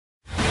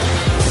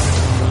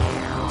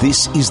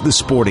This is The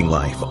Sporting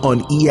Life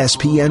on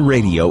ESPN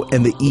Radio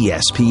and the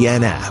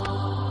ESPN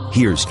app.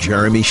 Here's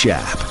Jerermy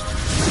Schaap.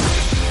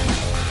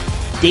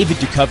 David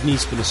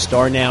Duchovny's been a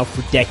star now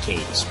for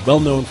decades, well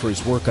known for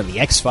his work on The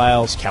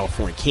X-Files,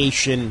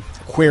 Californication,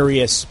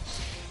 Aquarius.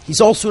 He's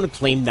also an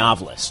acclaimed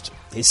novelist.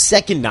 His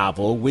second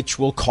novel, which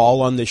we'll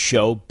call on the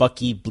show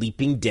Bucky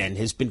bleeping Dent,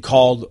 has been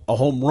called a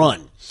home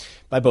run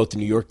by both the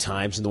New York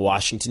Times and the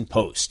Washington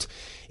Post.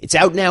 It's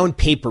out now in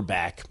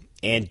paperback,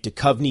 and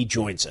Duchovny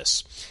joins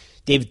us.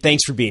 David,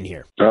 thanks for being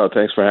here. Oh,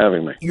 thanks for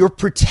having me. Your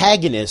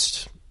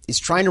protagonist is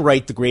trying to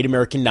write the great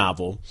American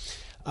novel,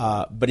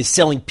 but is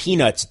selling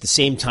peanuts at the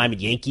same time at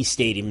Yankee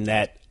Stadium in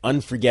that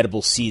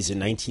unforgettable season,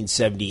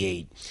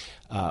 1978,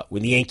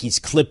 when the Yankees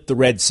clipped the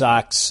Red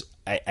Sox.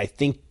 I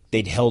think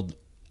they'd held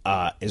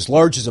as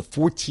large as a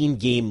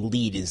 14-game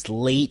lead as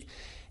late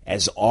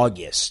as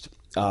August.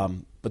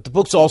 But the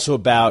book's also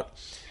about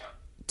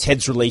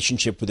Ted's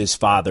relationship with his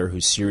father,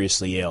 who's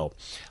seriously ill.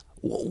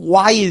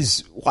 Why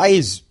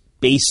is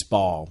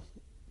baseball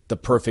the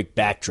perfect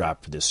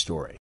backdrop for this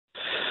story?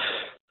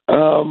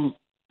 Well,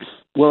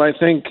 I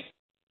think,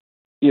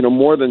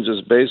 more than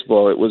just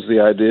baseball, it was the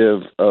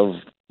idea of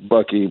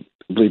Bucky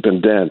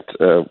bleeping Dent,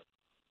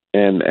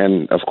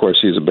 and of course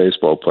he's a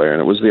baseball player,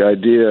 and it was the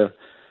idea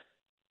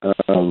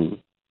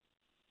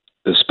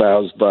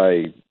espoused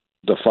by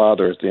the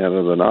father at the end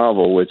of the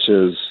novel, which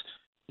is,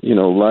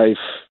 life,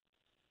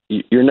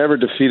 you're never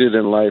defeated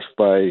in life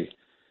by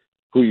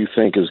who you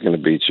think is going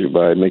to beat you,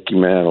 by Mickey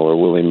Mantle or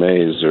Willie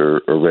Mays or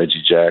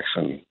Reggie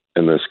Jackson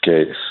in this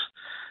case.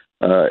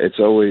 It's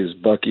always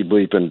Bucky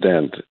bleeping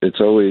Dent. It's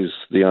always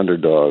the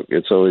underdog.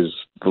 It's always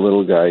the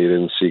little guy you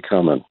didn't see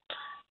coming.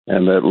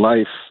 And that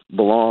life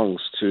belongs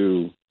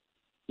to,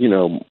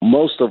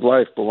 most of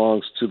life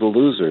belongs to the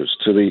losers,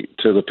 to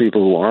the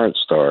people who aren't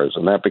stars.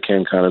 And that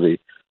became kind of the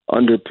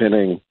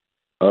underpinning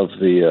of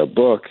the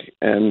book.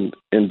 And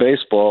in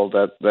baseball,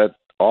 that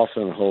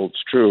often holds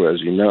true,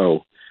 as you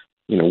know.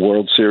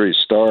 World Series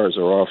stars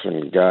are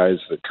often guys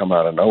that come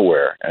out of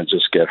nowhere and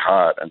just get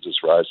hot and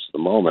just rise to the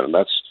moment.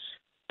 And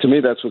to me,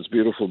 that's what's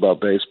beautiful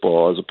about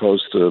baseball, as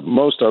opposed to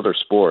most other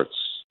sports.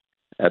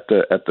 At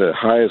the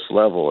highest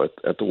level,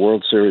 at the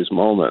World Series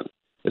moment,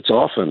 it's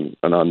often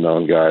an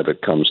unknown guy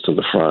that comes to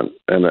the front.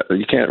 And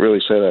you can't really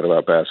say that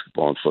about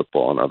basketball and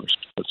football and other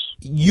sports.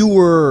 You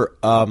were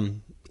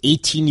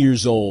 18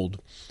 years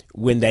old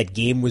when that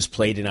game was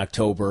played in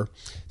October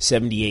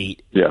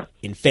 78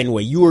 in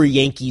Fenway. You were a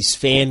Yankees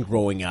fan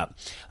growing up.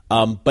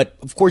 But,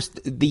 of course,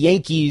 the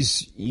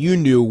Yankees you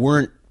knew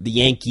weren't the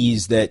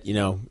Yankees that,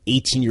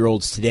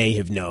 18-year-olds today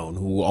have known,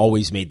 who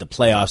always made the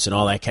playoffs and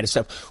all that kind of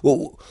stuff.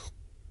 What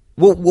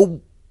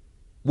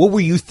were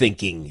you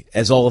thinking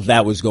as all of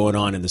that was going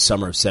on in the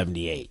summer of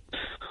 78?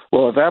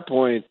 Well, at that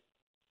point,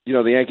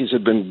 the Yankees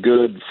had been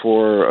good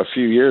for a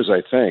few years,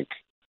 I think.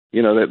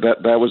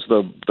 That was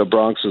the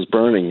Bronx's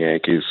burning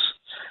Yankees.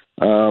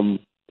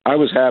 I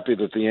was happy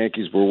that the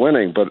Yankees were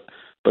winning,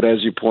 but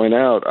as you point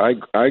out,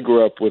 I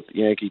grew up with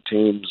Yankee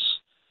teams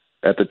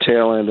at the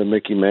tail end of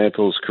Mickey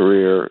Mantle's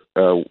career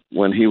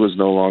when he was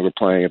no longer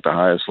playing at the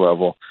highest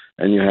level,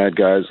 and you had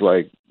guys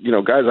like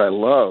guys I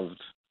loved.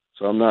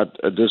 So I'm not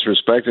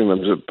disrespecting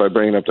them by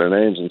bringing up their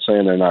names and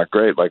saying they're not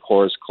great, like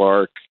Horace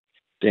Clark,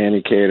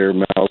 Danny Cater,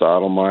 Mel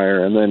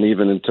Stottlemyre, and then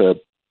even into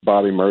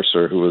Bobby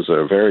Mercer, who was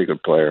a very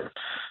good player.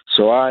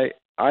 So I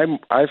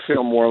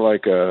feel more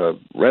like a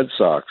Red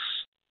Sox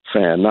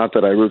fan. Not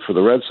that I root for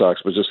the Red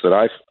Sox, but just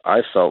that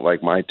I felt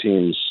like my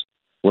teams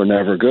were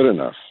never good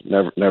enough,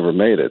 never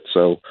made it.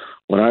 So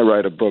when I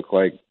write a book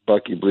like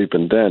Bucky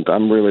bleeping Dent,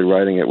 I'm really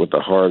writing it with the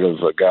heart of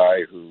a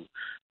guy who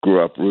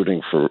grew up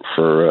rooting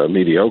for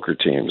mediocre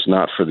teams,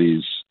 not for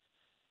these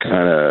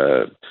kind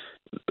of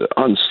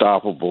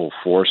unstoppable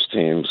force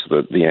teams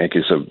that the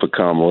Yankees have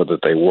become, or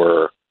that they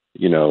were,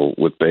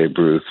 with Babe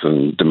Ruth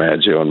and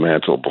DiMaggio and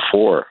Mantle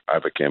before I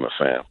became a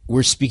fan.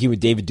 We're speaking with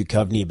David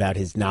Duchovny about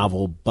his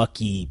novel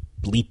Bucky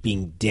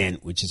bleeping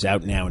Dent, which is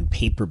out now in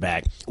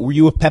paperback. Were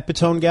you a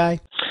Pepitone guy?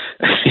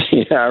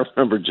 Yeah, I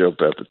remember Joe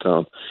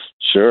Pepitone.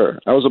 Sure.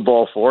 I was a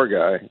ball four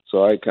guy,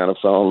 so I kind of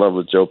fell in love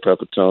with Joe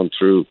Pepitone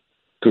through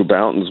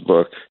Bounton's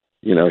book.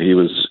 He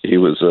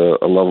was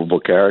a lovable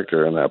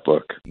character in that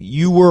book.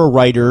 You were a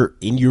writer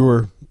in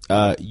your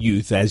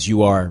youth, as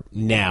you are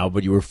now,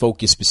 but you were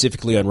focused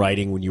specifically on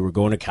writing when you were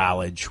going to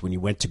college, when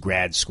you went to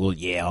grad school at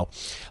Yale.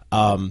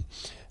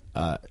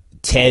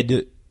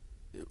 Ted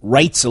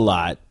writes a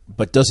lot,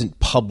 but doesn't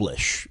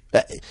publish.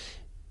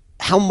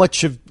 How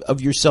much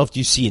of yourself do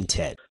you see in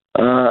Ted?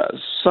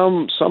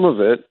 Some of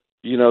it.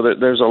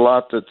 There's a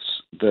lot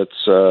that's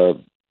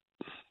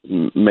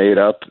made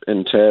up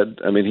in Ted.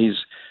 I mean,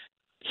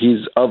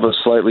 he's of a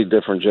slightly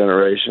different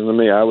generation than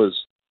me. I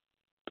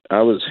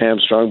was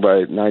hamstrung by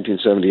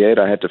 1978.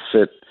 I had to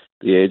fit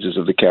the ages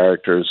of the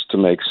characters to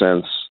make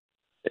sense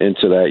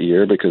into that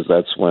year, because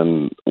that's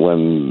when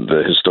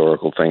the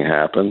historical thing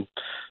happened.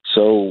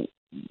 So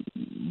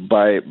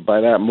by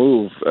that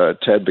move,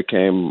 Ted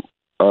became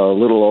a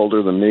little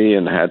older than me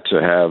and had to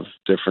have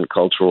different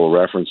cultural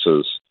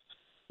references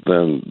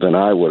than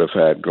I would have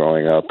had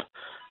growing up.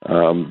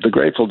 The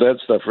Grateful Dead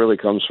stuff really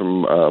comes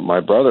from my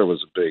brother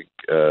was a big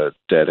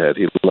Deadhead.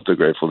 He loved the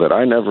Grateful Dead.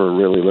 I never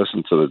really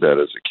listened to the Dead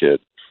as a kid.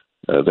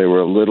 They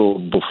were a little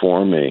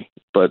before me,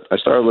 but I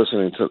started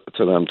listening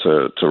to them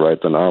to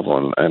write the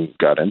novel and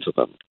got into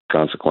them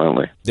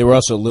consequently. They were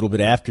also a little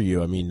bit after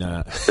you. I mean,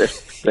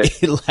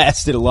 it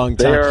lasted a long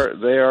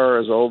time. They are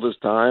as old as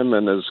time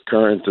and as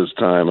current as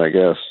time, I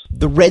guess.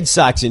 The Red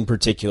Sox in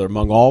particular,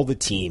 among all the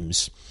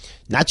teams,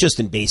 not just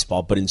in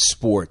baseball, but in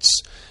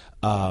sports,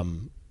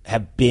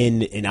 have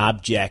been an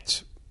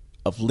object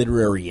of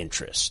literary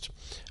interest.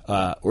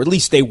 Or at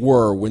least they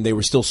were when they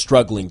were still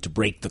struggling to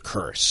break the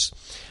curse.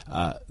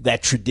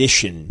 That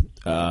tradition,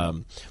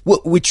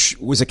 which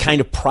was a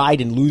kind of pride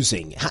in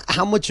losing,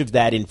 how much of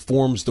that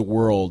informs the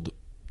world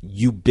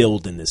you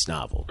build in this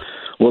novel?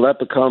 Well, that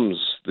becomes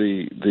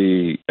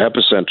the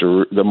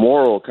epicenter, the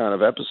moral kind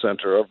of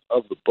epicenter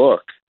of the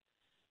book.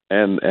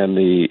 And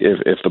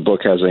if the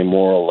book has a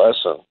moral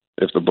lesson,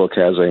 if the book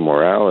has a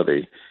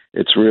morality,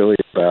 it's really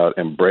about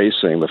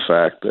embracing the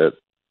fact that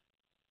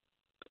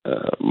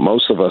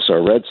most of us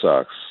are Red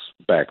Sox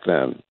back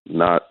then,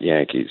 not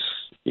Yankees.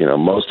 You know,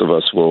 most of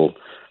us will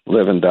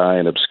live and die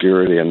in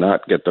obscurity and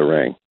not get the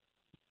ring.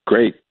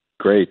 Great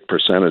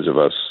percentage of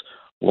us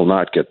will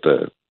not get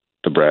the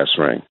brass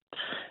ring.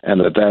 And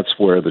that's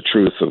where the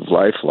truth of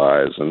life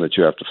lies, and that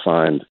you have to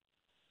find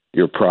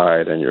your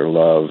pride and your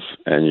love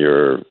and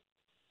your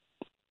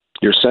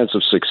sense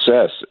of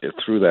success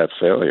through that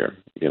failure,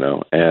 you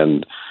know.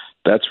 And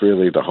that's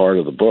really the heart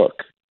of the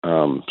book.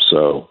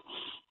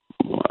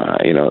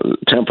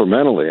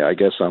 Temperamentally, I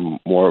guess I'm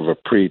more of a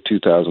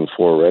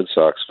pre-2004 Red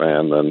Sox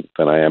fan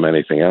than I am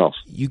anything else.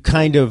 You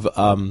kind of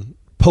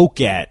poke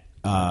at,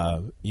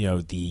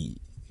 the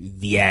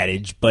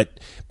adage, but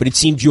it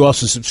seems you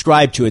also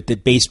subscribe to it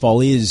that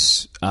baseball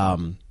is a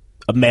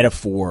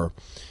metaphor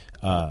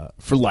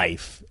for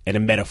life and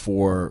a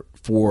metaphor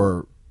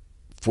for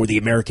the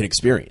American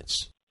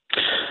experience.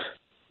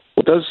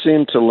 It does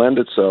seem to lend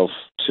itself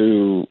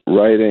to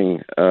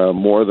writing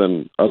more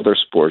than other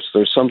sports.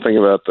 There's something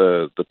about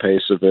the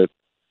pace of it.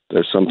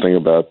 There's something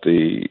about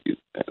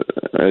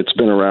it's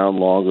been around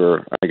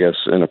longer, I guess,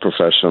 in a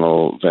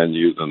professional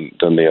venue than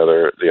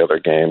the other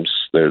games.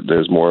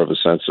 There's more of a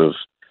sense of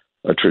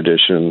a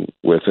tradition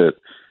with it.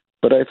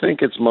 But I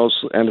think it's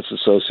its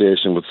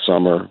association with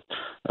summer,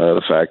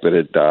 the fact that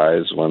it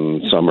dies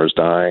when summer's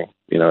dying.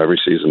 You know, every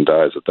season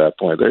dies at that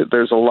point.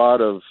 There's a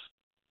lot of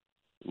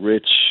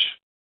rich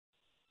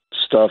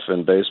stuff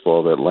in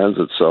baseball that lends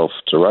itself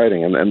to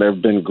writing, and there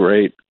have been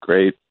great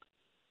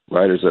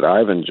writers that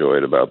I've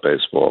enjoyed about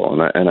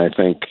baseball, and I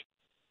think,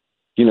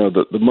 you know,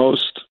 the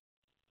most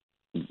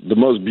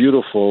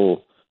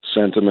beautiful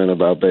sentiment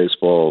about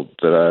baseball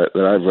that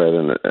I've read,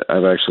 and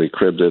I've actually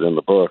cribbed it in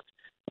the book,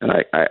 and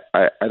I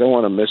don't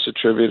want to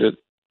misattribute it,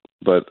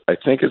 but I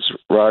think it's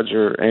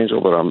Roger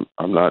Angel, but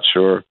I'm not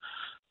sure.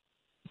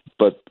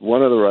 But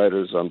one of the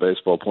writers on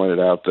baseball pointed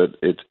out that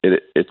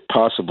it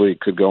possibly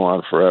could go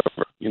on forever.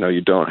 You know,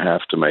 you don't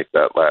have to make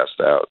that last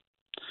out,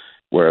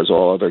 whereas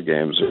all other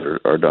games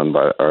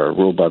are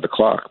ruled by the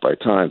clock, by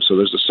time. So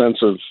there's a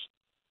sense of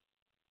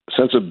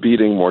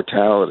beating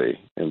mortality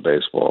in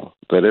baseball,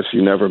 that if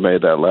you never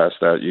made that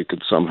last out, you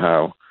could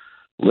somehow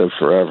live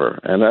forever.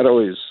 And that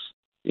always,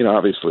 you know,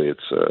 obviously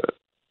it's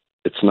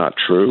not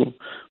true,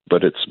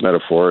 but it's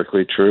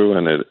metaphorically true,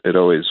 and it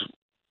always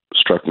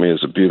struck me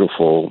as a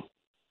beautiful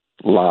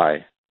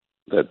lie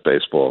that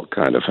baseball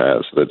kind of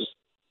has,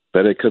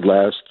 that it could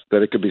last,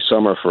 that it could be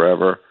summer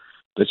forever,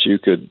 that you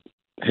could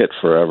hit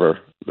forever,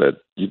 that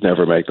you'd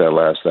never make that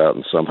last out,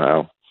 and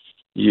somehow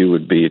you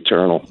would be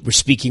eternal. We're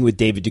speaking with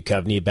David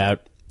Duchovny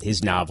about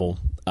his novel,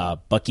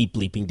 Bucky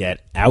Bleeping Dead,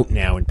 out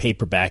now in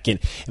paperback. And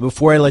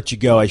before I let you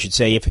go, I should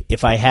say,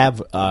 if I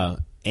have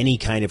any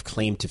kind of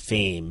claim to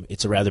fame,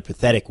 it's a rather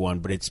pathetic one,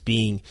 but it's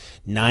being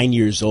 9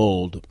 years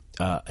old,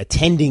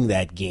 attending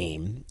that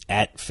game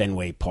at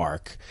Fenway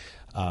Park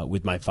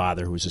with my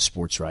father, who was a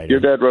sports writer.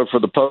 Your dad wrote for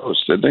the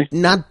Post, didn't he?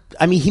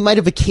 He might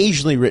have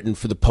occasionally written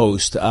for the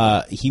Post.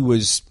 He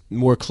was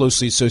more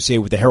closely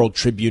associated with the Herald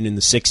Tribune in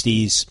the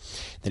 60s.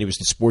 Then he was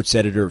the sports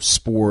editor of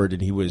Sport,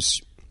 and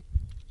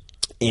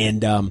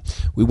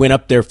we went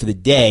up there for the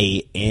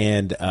day,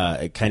 and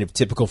kind of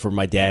typical for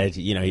my dad,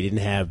 you know, he didn't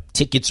have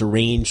tickets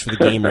arranged for the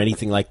game or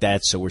anything like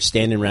that, so we're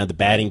standing around the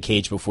batting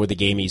cage before the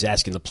game. He's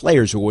asking the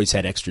players who always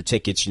had extra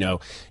tickets, you know,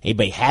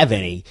 anybody have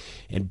any?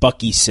 And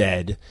Bucky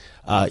said,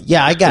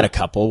 yeah, I got a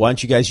couple. Why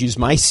don't you guys use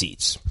my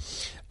seats?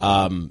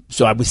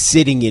 So I was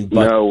sitting in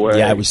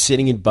I was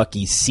sitting in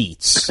Bucky's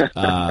seats,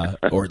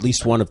 or at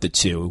least one of the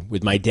two,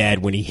 with my dad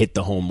when he hit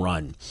the home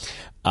run.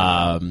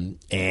 And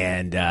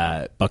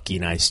Bucky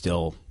and I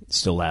still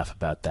laugh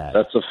about that.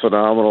 That's a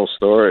phenomenal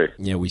story.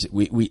 Yeah,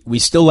 we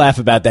still laugh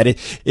about that.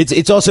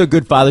 It's also a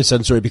good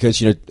father-son story because,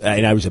 you know,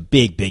 and I was a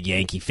big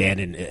Yankee fan,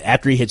 and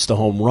after he hits the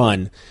home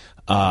run,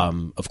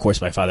 of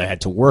course my father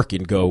had to work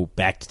and go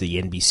back to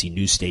the NBC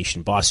news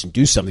station in Boston,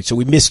 do something, so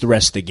we missed the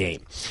rest of the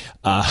game.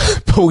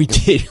 But we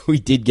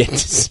did get to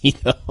see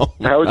the home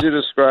run. How would you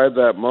describe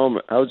that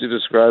moment?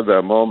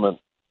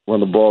 when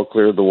the ball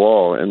cleared the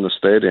wall in the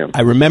stadium.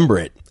 I remember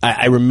it.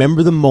 I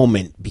remember the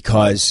moment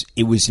because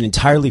it was an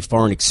entirely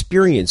foreign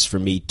experience for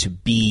me to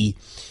be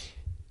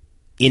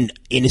in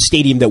a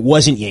stadium that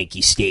wasn't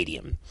Yankee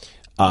Stadium,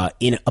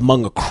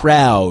 among a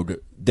crowd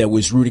that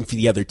was rooting for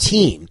the other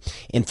team.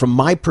 And from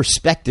my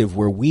perspective,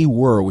 where we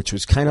were, which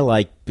was kind of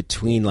like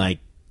between like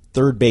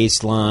third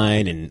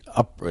baseline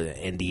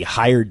and the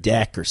higher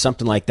deck or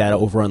something like that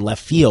over on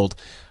left field,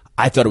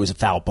 I thought it was a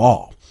foul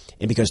ball.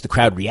 And because the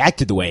crowd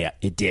reacted the way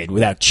it did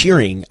without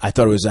cheering, I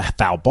thought it was a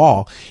foul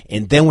ball.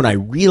 And then when I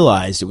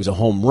realized it was a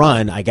home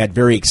run, I got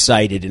very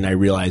excited and I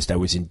realized I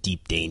was in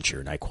deep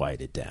danger and I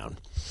quieted down.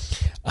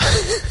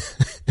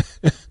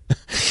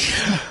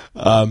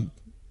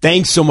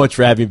 Thanks so much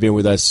for having been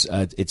with us.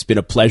 It's been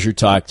a pleasure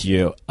talking to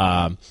you.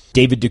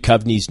 David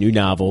Duchovny's new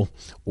novel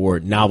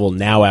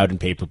now out in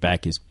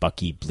paperback is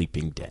Bucky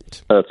Bleeping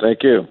Dent.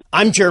 Thank you.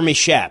 I'm Jerermy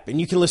Schaap,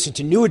 and you can listen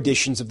to new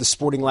editions of The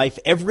Sporting Life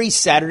every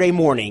Saturday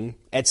morning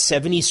at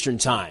 7 Eastern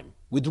Time,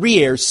 with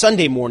re-airs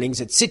Sunday mornings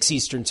at 6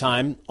 Eastern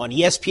Time on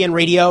ESPN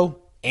Radio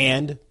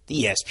and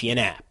the ESPN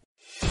app.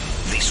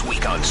 This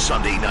week on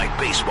Sunday Night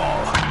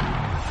Baseball.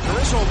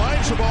 Caruso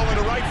lines the ball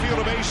into right field,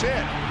 a base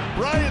hit.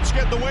 Bryant's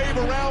getting the wave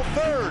around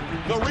third.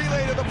 The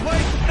relay to the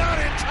plate, not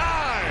in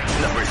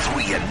time. Number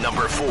 3 and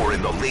number 4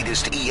 in the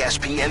latest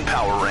ESPN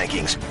Power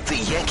Rankings. The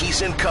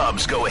Yankees and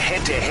Cubs go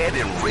head-to-head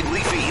in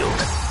Wrigley Field.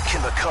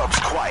 Can the Cubs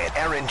quiet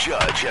Aaron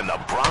Judge and the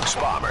Bronx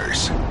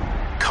Bombers?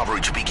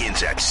 Coverage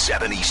begins at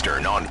 7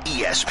 Eastern on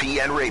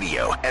ESPN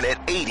Radio and at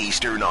 8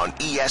 Eastern on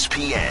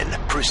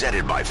ESPN.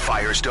 Presented by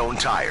Firestone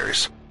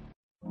Tires.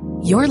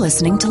 You're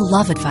listening to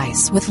Love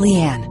Advice with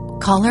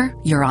Leanne. Caller,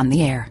 you're on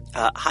the air.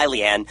 Hi,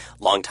 Leanne.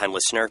 Longtime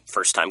listener,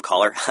 first-time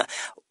caller.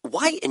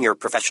 Why, in your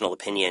professional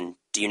opinion,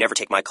 do you never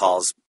take my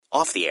calls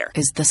off the air?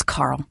 Is this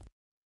Carl?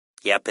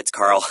 Yep, it's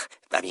Carl.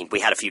 I mean,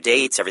 we had a few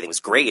dates. Everything was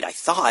great. I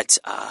thought,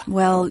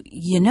 Well,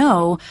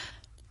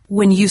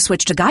 when you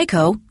switch to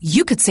Geico,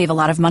 you could save a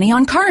lot of money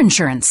on car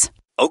insurance.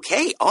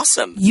 Okay,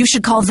 awesome. You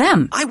should call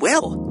them. I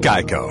will.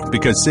 Geico,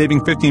 because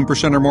saving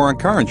 15% or more on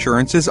car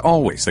insurance is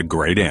always a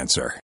great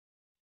answer.